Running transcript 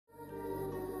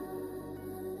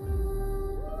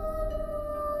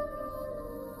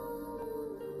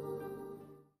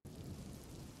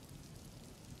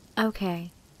Okay,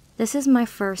 this is my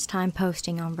first time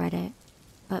posting on Reddit,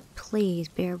 but please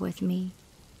bear with me.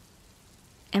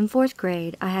 In 4th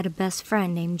grade, I had a best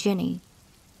friend named Jenny,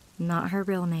 not her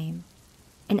real name,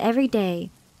 and every day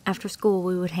after school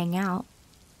we would hang out.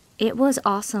 It was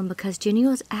awesome because Jenny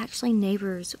was actually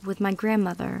neighbors with my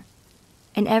grandmother,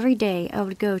 and every day I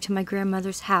would go to my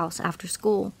grandmother's house after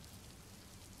school.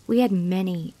 We had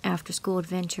many after-school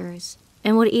adventures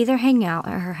and would either hang out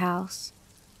at her house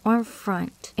or in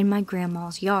front in my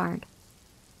grandma's yard.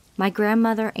 My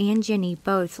grandmother and Jenny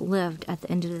both lived at the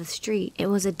end of the street. It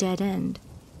was a dead end.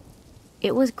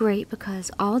 It was great because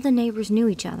all the neighbors knew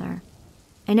each other,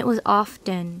 and it was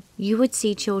often you would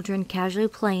see children casually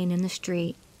playing in the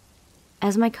street,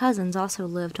 as my cousins also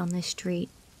lived on this street,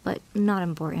 but not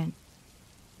important.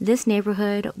 This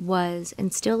neighborhood was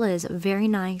and still is very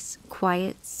nice,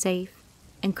 quiet, safe,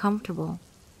 and comfortable.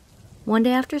 One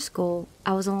day after school,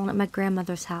 I was alone at my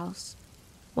grandmother's house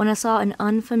when I saw an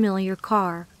unfamiliar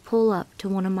car pull up to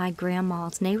one of my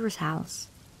grandma's neighbor's house.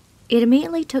 It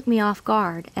immediately took me off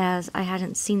guard as I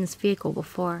hadn't seen this vehicle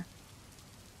before.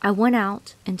 I went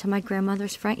out into my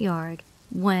grandmother's front yard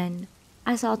when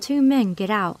I saw 2 men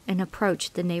get out and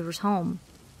approach the neighbor's home.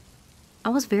 I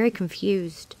was very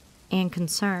confused and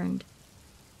concerned,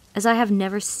 as I have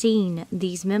never seen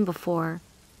these men before,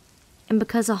 and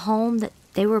because the home that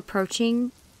they were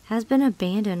approaching has been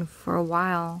abandoned for a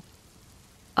while,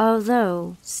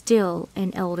 although still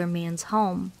an elder man's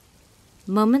home.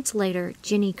 Moments later,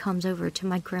 Jenny comes over to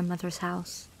my grandmother's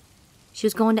house. She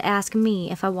was going to ask me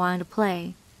if I wanted to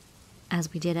play,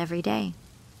 as we did every day.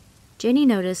 Jenny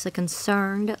noticed the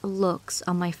concerned looks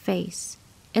on my face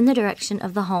in the direction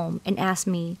of the home and asked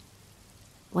me,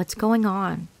 "What's going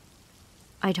on?"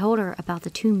 I told her about the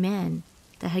 2 men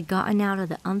that had gotten out of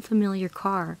the unfamiliar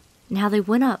car and how they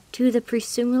went up to the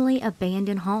presumably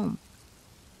abandoned home.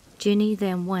 Jenny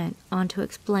then went on to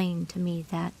explain to me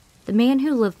that the man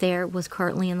who lived there was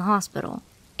currently in the hospital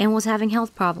and was having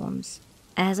health problems.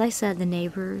 As I said, the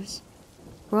neighbors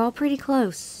were all pretty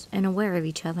close and aware of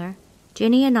each other.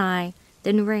 Jenny and I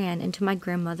then ran into my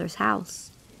grandmother's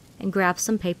house and grabbed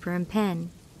some paper and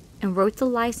pen and wrote the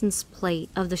license plate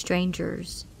of the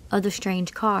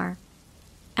strange car.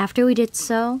 After we did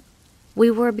so, we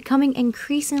were becoming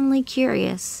increasingly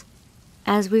curious,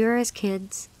 as we were as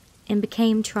kids, and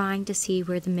became trying to see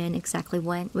where the men exactly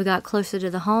went. We got closer to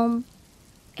the home,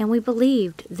 and we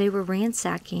believed they were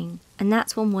ransacking, and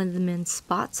that's when one of the men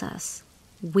spots us.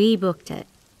 We booked it,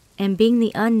 and being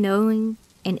the unknowing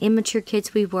and immature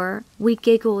kids we were, we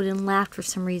giggled and laughed for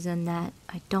some reason that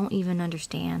I don't even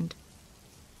understand.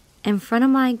 In front of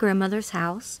my grandmother's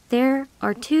house, there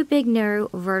are 2 big, narrow,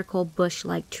 vertical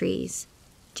bush-like trees.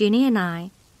 Jenny and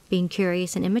I, being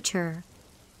curious and immature,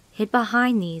 hid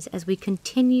behind these as we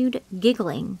continued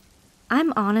giggling.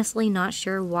 I'm honestly not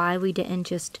sure why we didn't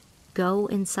just go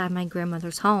inside my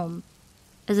grandmother's home,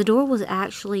 as the door was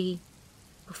actually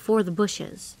before the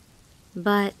bushes.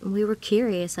 But we were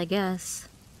curious, I guess.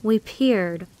 We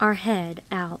peered our head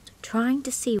out, trying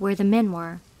to see where the men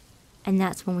were. And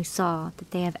that's when we saw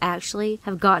that they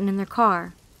have gotten in their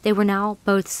car. They were now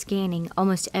both scanning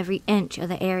almost every inch of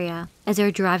the area as they were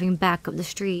driving back up the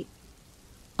street.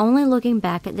 Only looking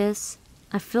back at this,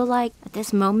 I feel like at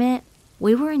this moment,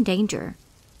 we were in danger.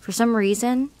 For some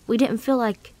reason, we didn't feel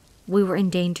like we were in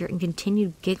danger and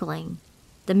continued giggling.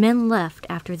 The men left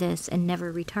after this and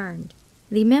never returned.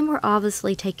 The men were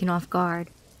obviously taken off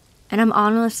guard, and I'm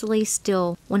honestly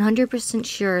still 100%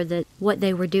 sure that what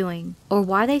they were doing, or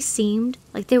why they seemed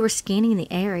like they were scanning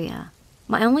the area.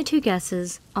 My only 2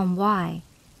 guesses on why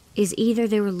is either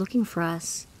they were looking for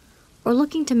us, or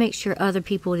looking to make sure other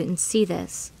people didn't see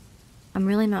this. I'm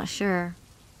really not sure.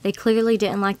 They clearly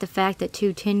didn't like the fact that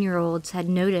 2 10-year-olds had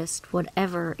noticed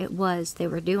whatever it was they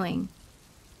were doing.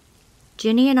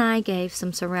 Jenny and I gave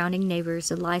some surrounding neighbors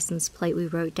the license plate we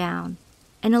wrote down,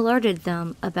 and alerted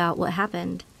them about what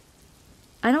happened.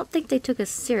 I don't think they took us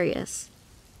serious.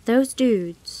 Those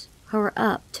dudes who are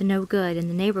up to no good in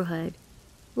the neighborhood,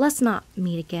 let's not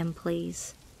meet again,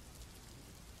 please.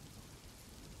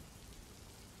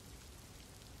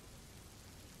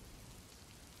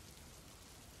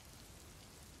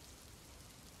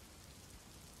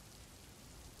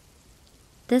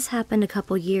 This happened a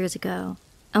couple years ago,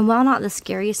 and while not the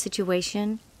scariest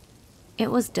situation,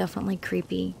 it was definitely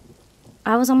creepy.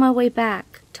 I was on my way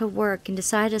back to work and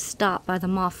decided to stop by the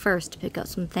mall first to pick up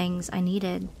some things I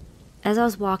needed. As I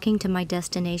was walking to my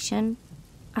destination,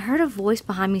 I heard a voice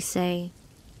behind me say,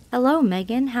 "Hello,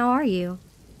 Megan, how are you?"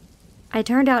 I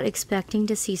turned out expecting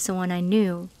to see someone I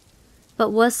knew, but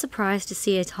was surprised to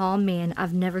see a tall man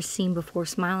I've never seen before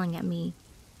smiling at me.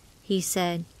 He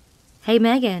said, "Hey,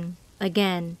 Megan,"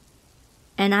 again,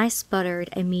 and I sputtered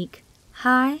a meek,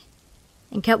 "Hi,"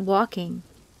 and kept walking.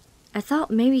 I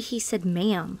thought maybe he said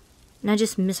ma'am, and I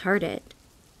just misheard it,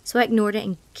 so I ignored it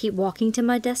and keep walking to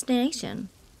my destination.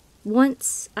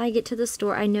 Once I get to the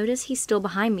store, I notice he's still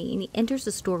behind me, and he enters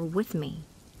the store with me.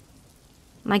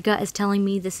 My gut is telling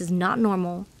me this is not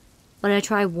normal, but I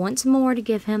try once more to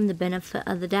give him the benefit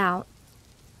of the doubt.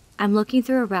 I'm looking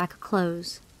through a rack of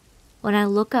clothes when I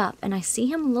look up and I see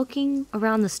him looking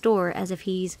around the store as if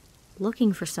he's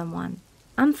looking for someone.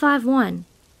 I'm 5'1",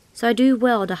 so I do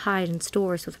well to hide in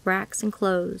stores with racks and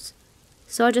clothes,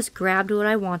 so I just grabbed what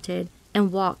I wanted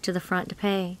and walked to the front to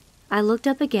pay. I looked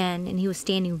up again and he was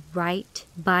standing right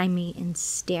by me and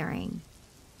staring.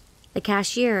 The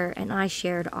cashier and I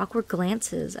shared awkward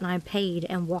glances and I paid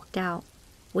and walked out,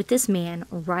 with this man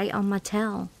right on my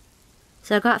tail.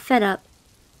 So I got fed up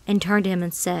and turned to him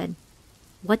and said,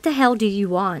 "What the hell do you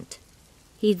want?"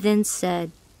 He then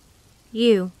said,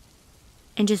 "You,"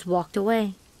 and just walked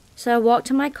away. So I walked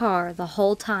to my car the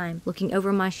whole time looking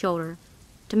over my shoulder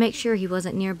to make sure he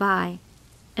wasn't nearby.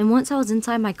 And once I was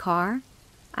inside my car,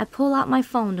 I pulled out my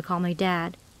phone to call my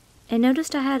dad and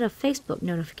noticed I had a Facebook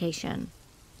notification,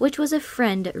 which was a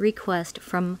friend request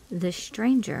from this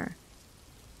stranger.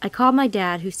 I called my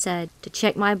dad, who said to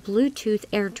check my Bluetooth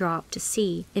AirDrop to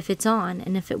see if it's on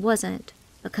and if it wasn't,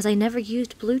 because I never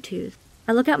used Bluetooth.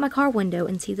 I look out my car window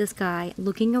and see this guy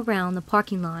looking around the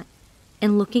parking lot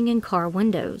and looking in car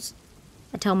windows.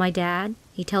 I tell my dad,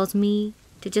 he tells me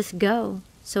to just go,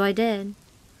 so I did.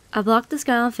 I blocked this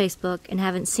guy on Facebook and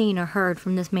haven't seen or heard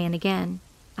from this man again.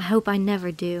 I hope I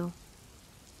never do.